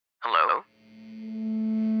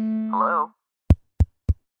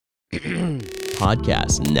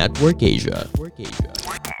Podcast Network Asia.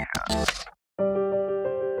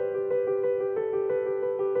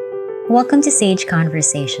 Welcome to Sage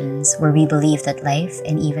Conversations, where we believe that life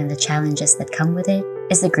and even the challenges that come with it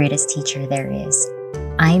is the greatest teacher there is.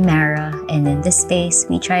 I'm Mara, and in this space,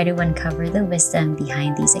 we try to uncover the wisdom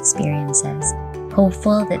behind these experiences,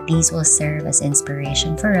 hopeful that these will serve as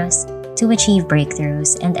inspiration for us to achieve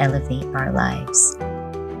breakthroughs and elevate our lives.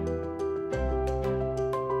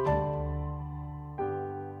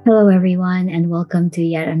 Hello, everyone, and welcome to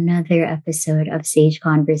yet another episode of Sage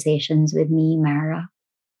Conversations with me, Mara.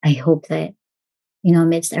 I hope that,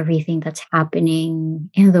 amidst everything that's happening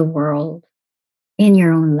in the world, in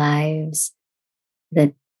your own lives,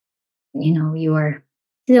 that, you are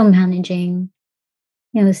still managing,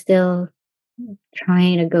 still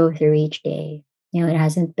trying to go through each day. It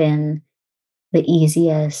hasn't been the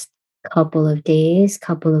easiest couple of days,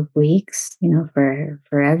 couple of weeks, for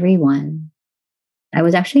everyone. I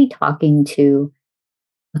was actually talking to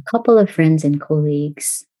a couple of friends and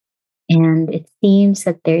colleagues, and it seems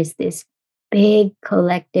that there's this big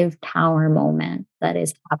collective tower moment that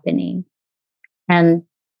is happening. And,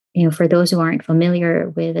 for those who aren't familiar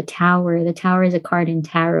with the tower is a card in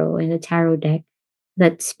the tarot deck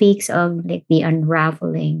that speaks of like the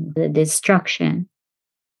unraveling, the destruction,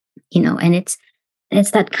 and it's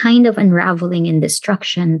that kind of unraveling and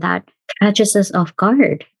destruction that catches us off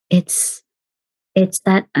guard. It's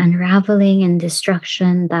that unraveling and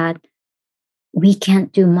destruction that we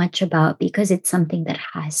can't do much about because it's something that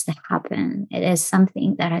has to happen. It is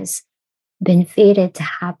something that has been fated to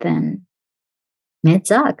happen. It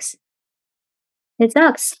sucks. It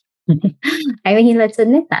sucks. I mean, let's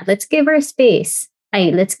admit that. Let's give our space.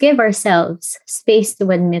 Let's give ourselves space to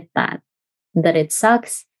admit that it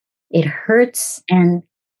sucks, it hurts, and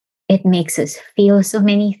it makes us feel so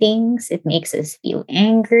many things. It makes us feel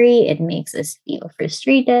angry. It makes us feel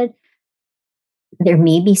frustrated. There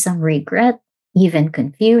may be some regret, even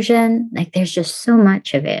confusion. Like there's just so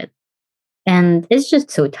much of it. And it's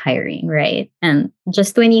just so tiring, right? And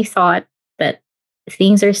just when you thought that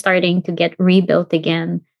things are starting to get rebuilt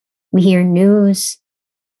again, we hear news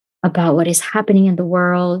about what is happening in the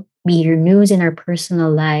world. We hear news in our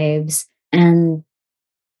personal lives, and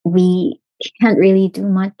we can't really do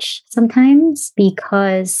much sometimes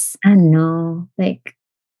because I don't know,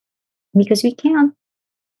 because we can't.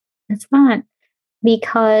 It's not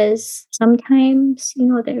because sometimes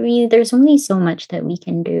there's only so much that we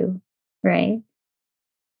can do, right?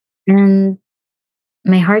 And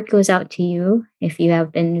my heart goes out to you if you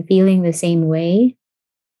have been feeling the same way,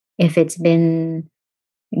 if it's been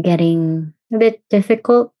getting a bit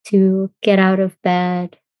difficult to get out of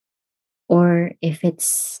bed, or if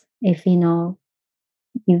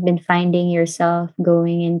you've been finding yourself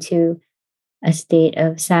going into a state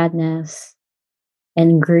of sadness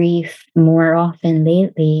and grief more often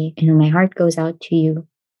lately. My heart goes out to you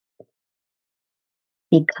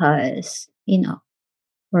because,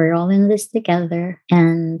 we're all in this together,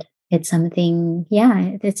 and it's something,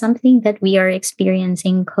 it's something that we are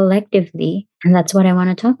experiencing collectively. And that's what I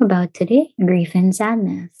want to talk about today, grief and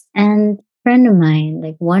sadness. And a friend of mine,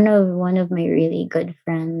 like one of my really good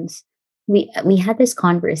friends, we had this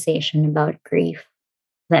conversation about grief.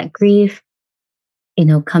 That grief,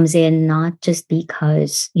 comes in not just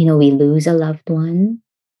because, we lose a loved one.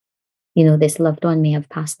 This loved one may have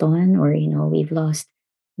passed on, or, we've lost,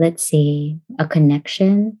 let's say, a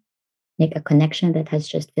connection, like a connection that has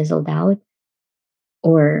just fizzled out.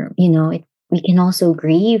 Or, we can also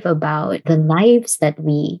grieve about the lives that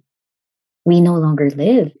we no longer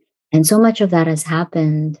live. And so much of that has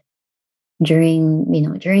happened during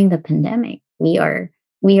the pandemic. We are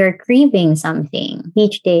grieving something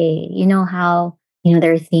each day. How,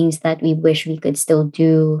 there are things that we wish we could still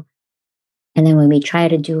do. And then when we try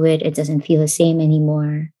to do it, it doesn't feel the same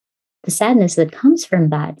anymore. The sadness that comes from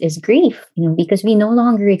that is grief, because we no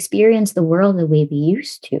longer experience the world the way we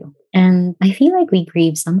used to. And I feel like we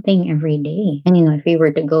grieve something every day. And, if we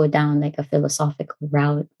were to go down like a philosophical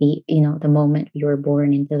route, the moment we were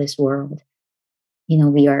born into this world,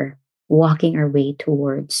 we are walking our way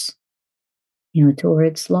towards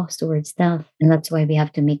loss, towards death. And that's why we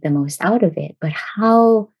have to make the most out of it. But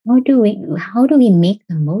how do we make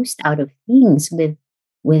the most out of things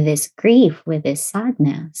with this grief, with this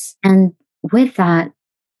sadness? And with that,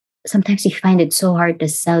 sometimes you find it so hard to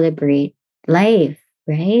celebrate life,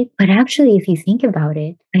 right? But actually, if you think about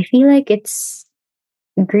it, I feel like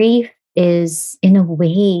grief is in a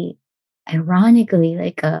way, ironically,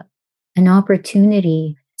 like an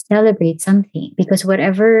opportunity to celebrate something, because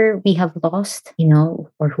whatever we have lost,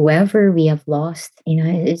 or whoever we have lost,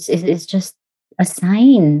 it's just a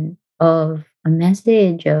sign of a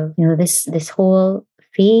message of, this whole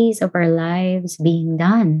phase of our lives being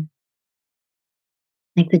done.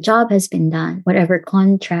 Like the job has been done. Whatever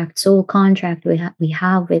contract, soul contract we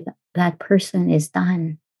have with that person is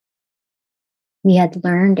done. We had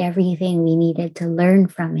learned everything we needed to learn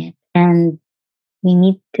from it. And we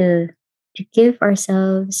need to give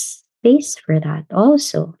ourselves space for that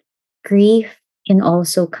also. Grief can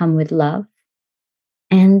also come with love.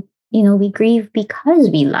 And, we grieve because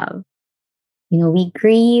we love. We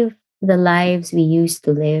grieve the lives we used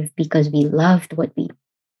to live because we loved what we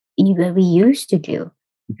used to do,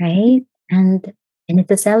 right? And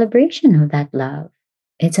it's a celebration of that love.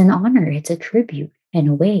 It's an honor, it's a tribute in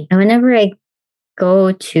a way. And whenever I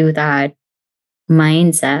go to that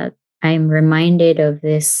mindset, I'm reminded of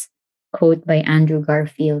this quote by Andrew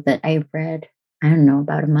Garfield that I read, I don't know,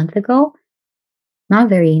 about a month ago.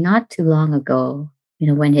 Not too long ago,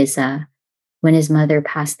 when his mother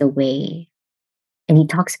passed away. And he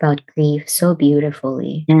talks about grief so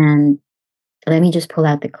beautifully. And let me just pull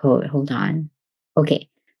out the quote. Hold on. Okay.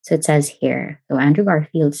 So it says here. So Andrew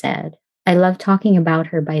Garfield said, I love talking about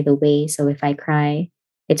her, by the way. So if I cry,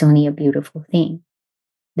 it's only a beautiful thing.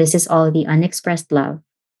 This is all the unexpressed love,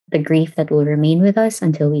 the grief that will remain with us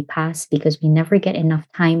until we pass because we never get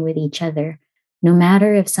enough time with each other, no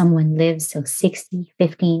matter if someone lives till 60,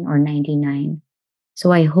 15, or 99.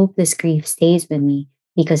 So I hope this grief stays with me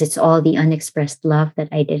because it's all the unexpressed love that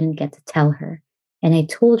I didn't get to tell her. And I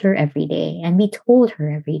told her every day, and we told her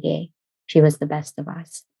every day she was the best of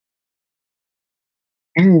us.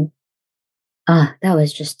 And that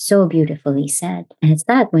was just so beautifully said. And it's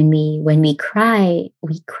that when we cry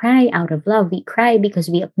out of love. We cry because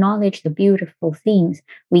we acknowledge the beautiful things.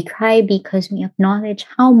 We cry because we acknowledge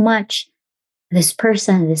how much this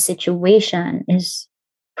person, this situation is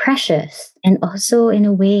precious, and also in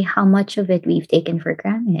a way how much of it we've taken for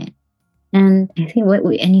granted. And I think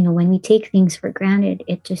when we take things for granted,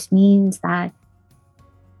 it just means that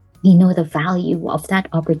we know the value of that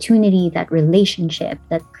opportunity, that relationship,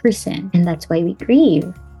 that person, and that's why we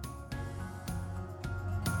grieve.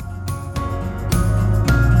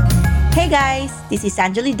 Hey guys, this is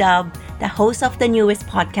Anjali Dub, the host of the newest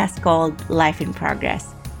podcast called Life in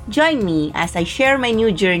Progress. Join me as I share my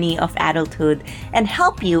new journey of adulthood and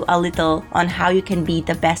help you a little on how you can be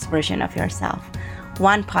the best version of yourself,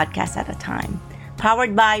 one podcast at a time.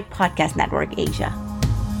 Powered by Podcast Network Asia.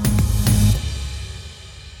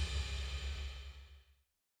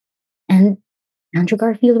 And Andrew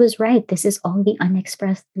Garfield was right. This is all the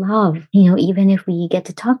unexpressed love. Even if we get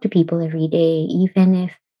to talk to people every day, even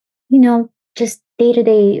if, just day to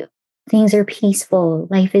day things are peaceful,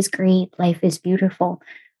 life is great, life is beautiful,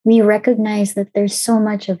 we recognize that there's so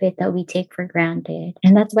much of it that we take for granted.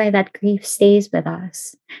 And that's why that grief stays with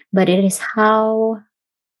us. But it is how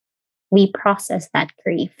we process that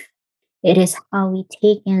grief. It is how we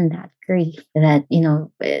take in that grief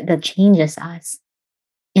that changes us.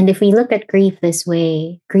 And if we look at grief this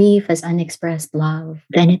way, grief as unexpressed love,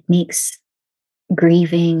 then it makes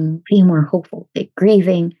grieving feel more hopeful. Like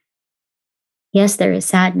grieving, yes, there is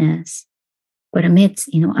sadness, but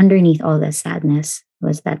underneath all that sadness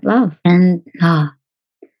was that love. And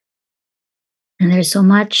there's so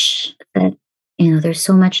much there's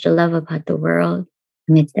so much to love about the world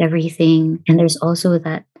amidst everything. And there's also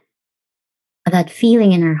that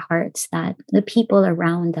feeling in our hearts that the people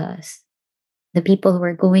around us, the people who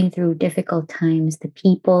are going through difficult times, the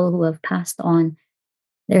people who have passed on,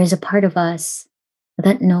 there is a part of us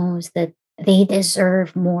that knows that they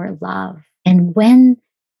deserve more love. And when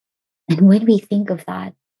we think of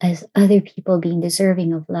that as other people being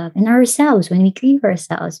deserving of love, and ourselves, when we grieve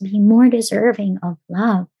ourselves, being more deserving of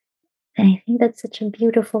love, then I think that's such a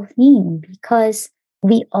beautiful thing because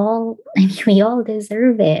we all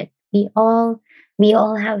deserve it. We all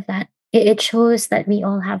have that. It shows that we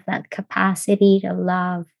all have that capacity to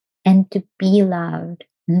love and to be loved.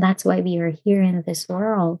 And that's why we are here in this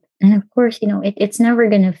world. And of course, it's never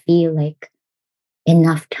going to feel like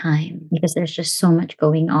enough time because there's just so much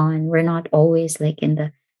going on. We're not always like in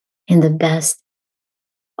the best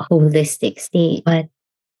holistic state. But,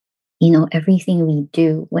 everything we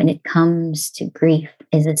do when it comes to grief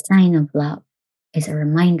is a sign of love, is a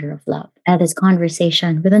reminder of love. I had this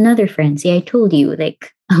conversation with another friend. See, I told you,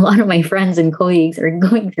 like, a lot of my friends and colleagues are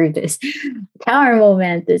going through this tower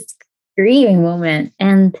moment, this grieving moment.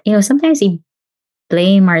 And, sometimes we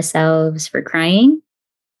blame ourselves for crying.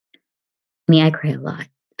 I cry a lot.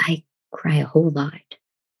 I cry a whole lot.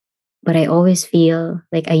 But I always feel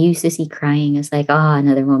like I used to see crying as like,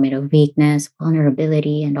 another moment of weakness,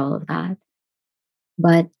 vulnerability, and all of that.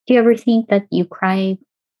 But do you ever think that you cry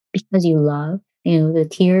because you love? The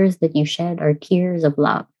tears that you shed are tears of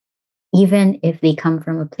love, even if they come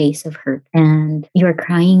from a place of hurt. And you're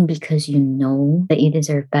crying because you know that you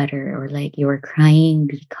deserve better, or like you're crying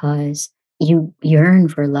because you yearn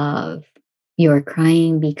for love. You're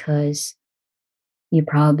crying because you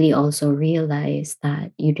probably also realize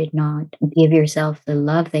that you did not give yourself the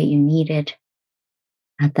love that you needed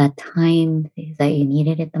at that time that you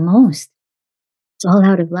needed it the most. It's all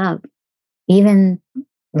out of love. Even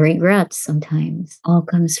regrets sometimes all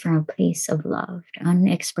comes from a place of love,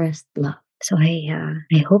 unexpressed love. So I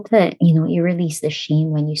hope that you release the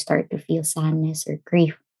shame when you start to feel sadness or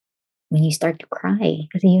grief, when you start to cry,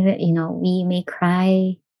 because even we may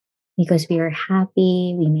cry because we are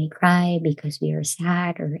happy, we may cry because we are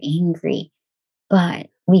sad or angry, but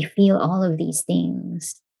we feel all of these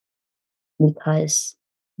things because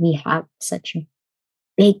we have such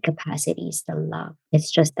big capacities to love. It's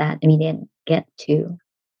just that we didn't get to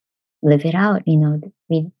live it out.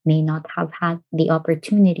 We may not have had the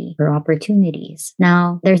opportunity or opportunities.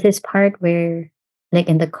 Now, there's this part where, like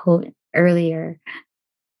in the quote earlier,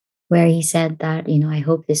 where he said that, I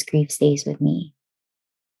hope this grief stays with me.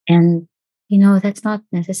 And, that's not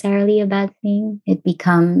necessarily a bad thing. It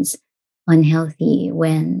becomes unhealthy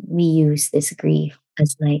when we use this grief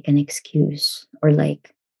as like an excuse, or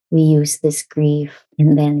like we use this grief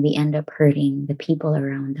and then we end up hurting the people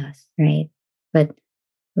around us, right? But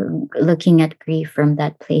looking at grief from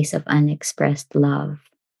that place of unexpressed love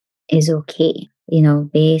is okay,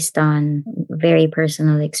 based on very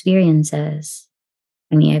personal experiences.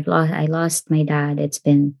 I mean, I lost my dad. It's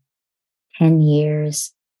been 10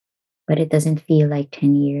 years, but it doesn't feel like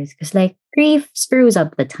 10 years because like grief screws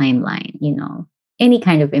up the timeline, any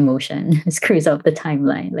kind of emotion screws up the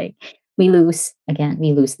timeline. Like we lose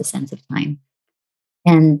the sense of time.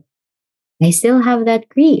 And I still have that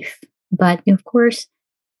grief, but of course,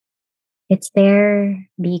 it's there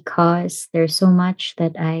because there's so much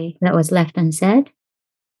that was left unsaid.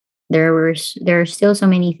 There are still so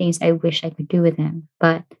many things I wish I could do with him,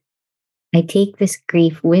 but I take this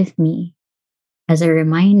grief with me as a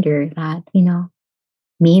reminder that,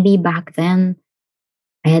 maybe back then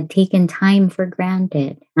I had taken time for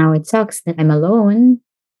granted. Now it sucks that I'm alone,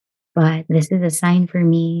 but this is a sign for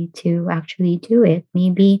me to actually do it.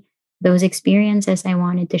 Maybe those experiences I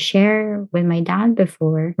wanted to share with my dad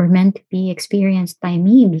before were meant to be experienced by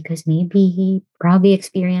me because maybe he probably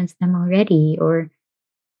experienced them already. Or,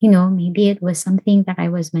 maybe it was something that I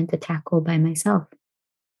was meant to tackle by myself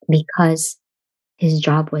because his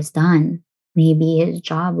job was done. Maybe his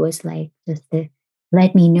job was like just to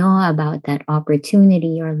let me know about that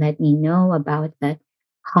opportunity or let me know about that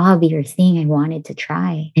hobby or thing I wanted to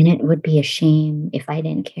try. And it would be a shame if I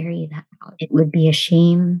didn't carry that out. It would be a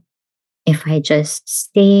shame if I just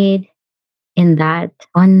stayed in that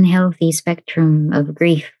unhealthy spectrum of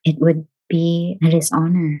grief. It would be a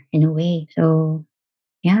dishonor in a way. So,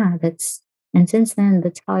 yeah, and since then,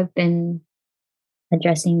 that's how I've been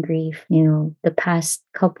addressing grief. The past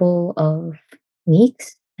couple of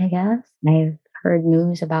weeks, I guess, I've heard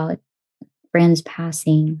news about friends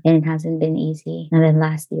passing and it hasn't been easy. And then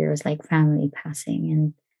last year was like family passing.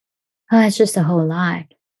 And it's just a whole lot.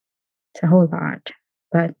 It's a whole lot.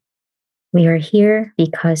 But we are here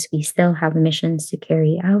because we still have missions to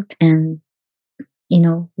carry out. And,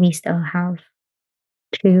 we still have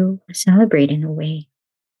to celebrate in a way.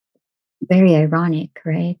 Very ironic,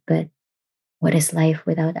 right? But what is life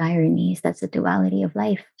without ironies? That's the duality of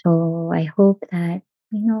life. So I hope that,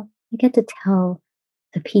 you get to tell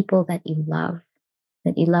the people that you love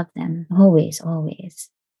them always, always.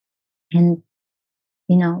 And,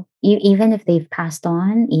 even if they've passed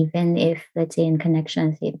on, even if, let's say, in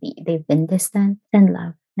connections, they've been distant, send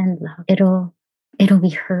love, send love. It'll be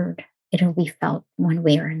heard. It'll be felt one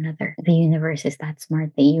way or another. The universe is that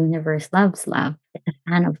smart. The universe loves love. It's a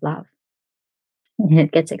fan of love. And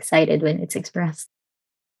it gets excited when it's expressed.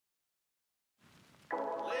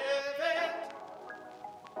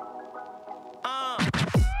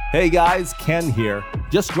 Hey guys, Ken here.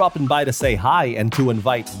 Just dropping by to say hi and to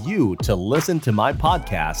invite you to listen to my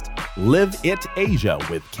podcast, Live It Asia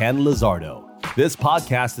with Ken Lizardo. This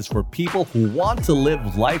podcast is for people who want to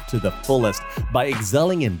live life to the fullest by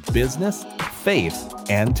excelling in business, faith,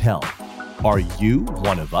 and health. Are you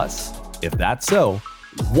one of us? If that's so,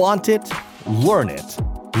 want it, learn it,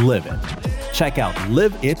 live it. Check out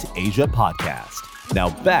Live It Asia podcast. Now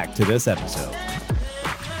back to this episode.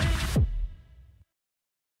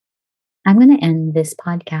 I'm going to end this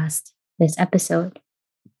podcast, this episode,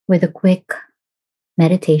 with a quick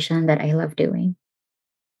meditation that I love doing.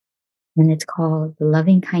 And it's called the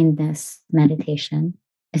Loving Kindness Meditation.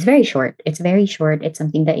 It's very short. It's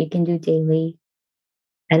something that you can do daily.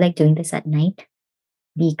 I like doing this at night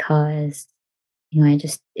because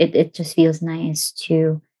it just feels nice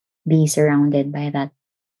to be surrounded by that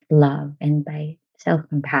love and by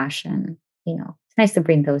self-compassion. It's nice to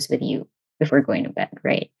bring those with you before going to bed,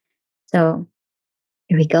 right? So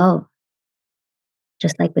here we go.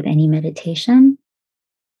 Just like with any meditation,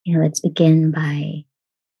 let's begin by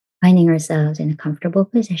finding ourselves in a comfortable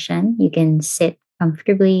position. You can sit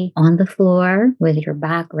comfortably on the floor with your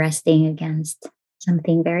back resting against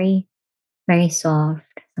something very, very soft,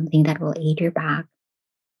 something that will aid your back.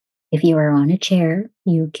 If you are on a chair,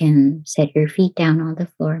 you can set your feet down on the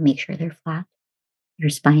floor, make sure they're flat, your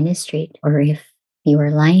spine is straight. Or if you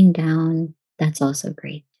are lying down, that's also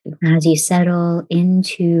great too. As you settle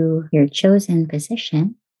into your chosen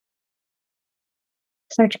position,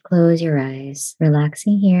 start to close your eyes,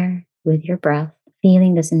 relaxing here with your breath,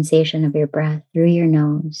 feeling the sensation of your breath through your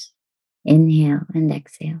nose. Inhale and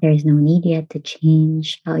exhale. There is no need yet to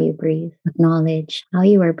change how you breathe. Acknowledge how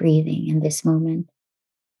you are breathing in this moment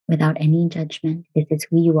without any judgment. This is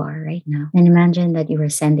who you are right now. And imagine that you are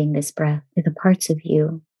sending this breath to the parts of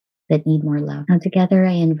you that need more love. Now, together,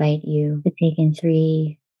 I invite you to take in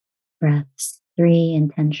 3 breaths, 3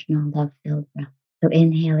 intentional love-filled breaths. So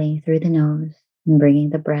inhaling through the nose and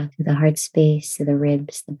bringing the breath to the heart space, to the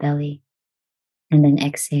ribs, the belly, and then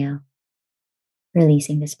exhale,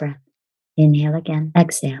 releasing this breath. Inhale again,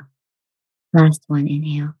 exhale. Last one,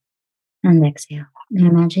 inhale and exhale. And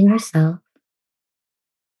imagine yourself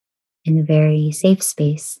in a very safe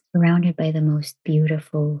space, surrounded by the most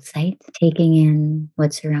beautiful sight, taking in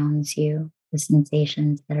what surrounds you, the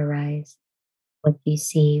sensations that arise. What do you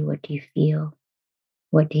see? What do you feel?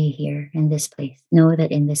 What do you hear in this place? Know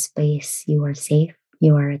that in this space you are safe,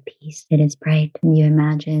 you are at peace. It is bright, and you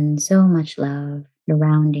imagine so much love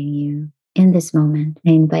surrounding you. In this moment,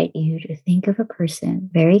 I invite you to think of a person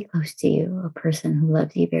very close to you, a person who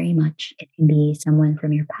loves you very much. It can be someone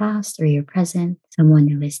from your past or your present, someone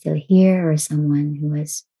who is still here, or someone who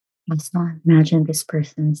has passed on. Imagine this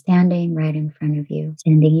person standing right in front of you,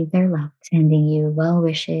 sending you their love, sending you well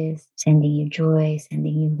wishes, sending you joy,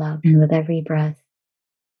 sending you love. And with every breath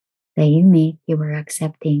that you make, you are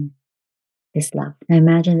accepting this love. Now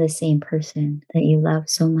imagine the same person that you love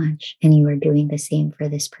so much, and you are doing the same for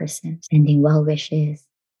this person, sending well wishes,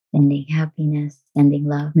 sending happiness, sending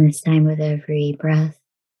love. And this time, with every breath,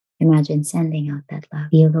 imagine sending out that love.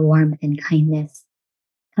 Feel the warmth and kindness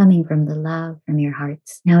coming from the love from your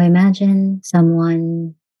hearts. Now imagine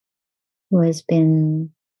someone who has been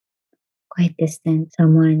quite distant,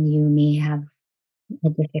 someone you may have a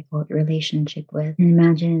difficult relationship with. And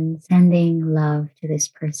imagine sending love to this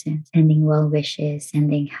person, sending well wishes,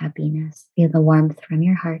 sending happiness. Feel the warmth from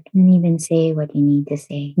your heart, and even say what you need to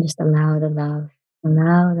say. Just allow the love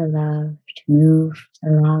to move,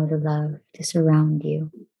 allow the love to surround you.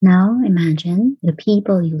 Now imagine the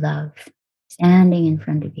people you love standing in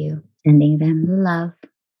front of you, sending them the love,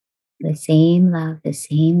 the same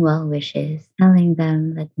well wishes, telling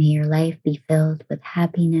them that may your life be filled with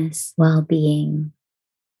happiness, well-being,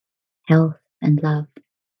 health, and love.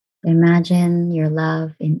 Imagine your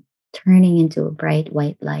love turning into a bright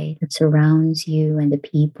white light that surrounds you and the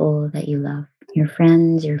people that you love, your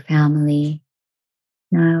friends, your family.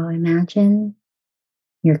 Now imagine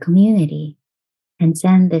your community and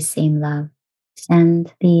send this same love.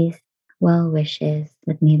 Send these well wishes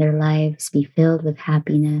that may their lives be filled with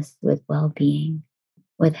happiness, with well-being,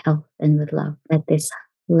 with health, and with love. Let this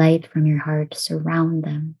light from your heart surround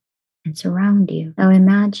them and surround you. Now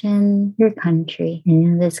imagine your country. And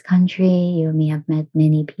in this country, you may have met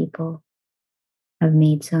many people, have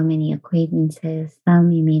made so many acquaintances.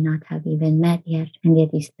 Some you may not have even met yet, and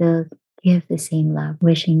yet you still give the same love,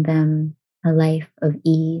 wishing them a life of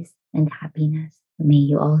ease and happiness. May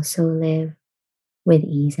you also live with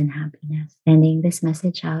ease and happiness. Sending this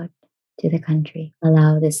message out to the country.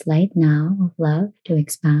 Allow this light now of love to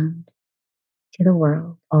expand to the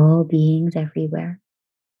world, all beings everywhere.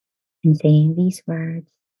 And saying these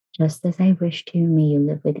words, just as I wish to, may you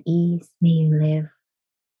live with ease, may you live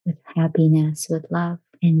with happiness, with love,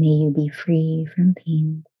 and may you be free from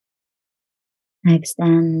pain. I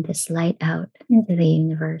extend this light out into the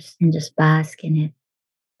universe and just bask in it.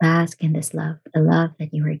 Bask in this love, the love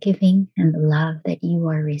that you are giving and the love that you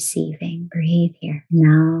are receiving. Breathe here.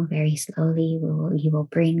 Now, very slowly, you will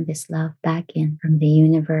bring this love back in from the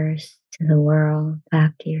universe to the world,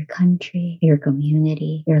 back to your country, your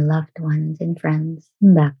community, your loved ones and friends,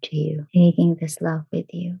 and back to you. Taking this love with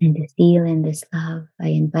you. And to seal in this love, I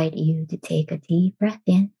invite you to take a deep breath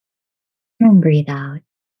in and breathe out.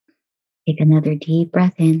 Take another deep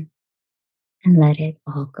breath in and let it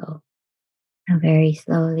all go. Now very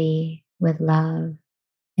slowly, with love,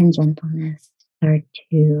 and gentleness. Start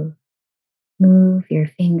to move your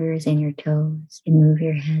fingers and your toes and move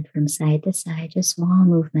your head from side to side, just small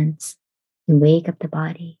movements to wake up the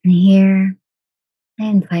body. And here, I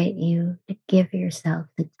invite you to give yourself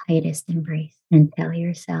the tightest embrace and tell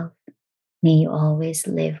yourself, may you always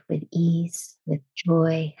live with ease, with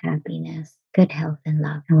joy, happiness, good health, and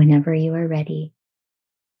love. And whenever you are ready,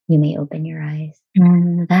 you may open your eyes.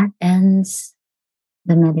 And that ends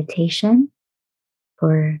the meditation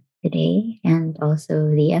for today and also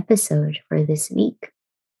the episode for this week.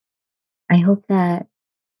 I hope that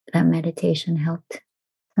meditation helped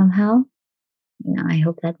somehow. I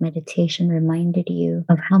hope that meditation reminded you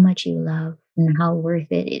of how much you love and how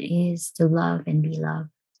worth it is to love and be loved.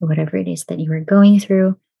 So whatever it is that you are going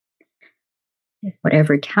through,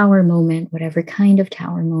 whatever tower moment, whatever kind of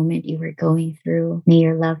tower moment you are going through, may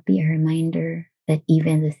your love be a reminder that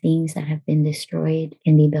even the things that have been destroyed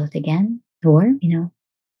can be built again. Or,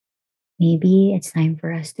 maybe it's time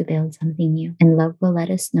for us to build something new. And love will let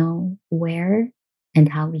us know where and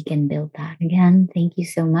how we can build that. Again, thank you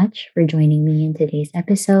so much for joining me in today's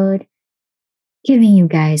episode. Giving you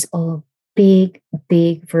guys all big,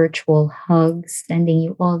 big virtual hugs, sending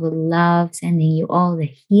you all the love, sending you all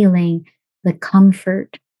the healing, the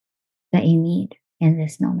comfort that you need in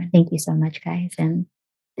this moment. Thank you so much, guys, and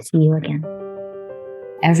see you again.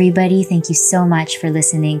 Everybody, thank you so much for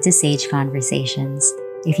listening to Sage Conversations.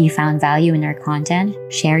 If you found value in our content,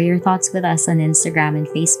 share your thoughts with us on Instagram and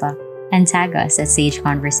Facebook, and tag us at Sage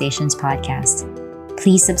Conversations Podcast.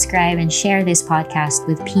 Please subscribe and share this podcast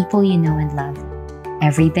with people you know and love.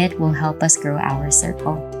 Every bit will help us grow our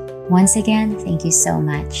circle. Once again, thank you so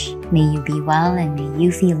much. May you be well and may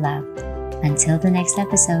you feel loved. Until the next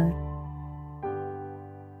episode.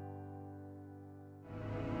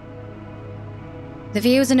 The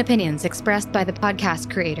views and opinions expressed by the podcast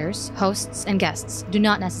creators, hosts, and guests do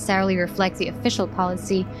not necessarily reflect the official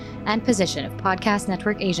policy and position of Podcast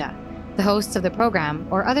Network Asia, the hosts of the program,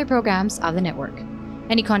 or other programs of the network.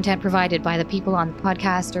 Any content provided by the people on the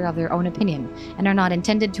podcast are of their own opinion and are not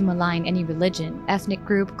intended to malign any religion, ethnic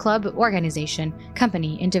group, club, organization,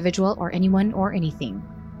 company, individual, or anyone or anything.